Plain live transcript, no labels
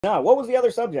No, what was the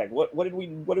other subject? What did we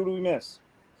miss?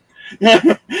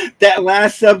 That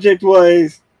last subject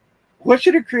was, what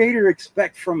should a creator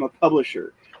expect from a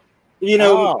publisher? You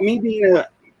know, me being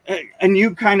a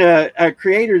new kind of a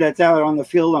creator that's out on the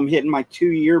field, I'm hitting my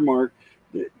 2-year mark.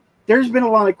 There's been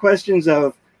a lot of questions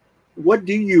of, what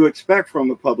do you expect from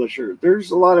a publisher?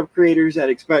 There's a lot of creators that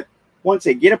expect once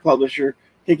they get a publisher,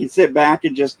 they can sit back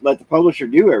and just let the publisher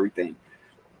do everything.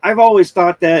 I've always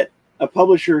thought that a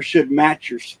publisher should match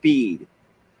your speed.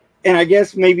 And I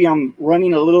guess maybe I'm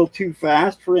running a little too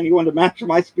fast for anyone to match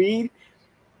my speed,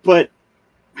 but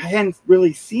I hadn't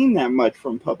really seen that much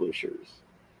from publishers.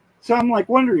 So I'm like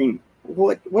wondering,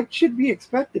 what should be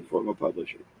expected from a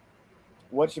publisher?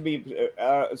 What should be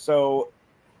so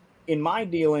in my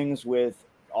dealings with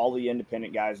all the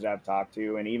independent guys that I've talked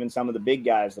to, and even some of the big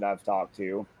guys that I've talked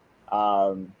to,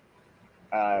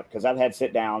 because I've had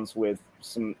sit downs with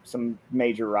some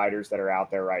major writers that are out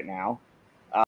there right now.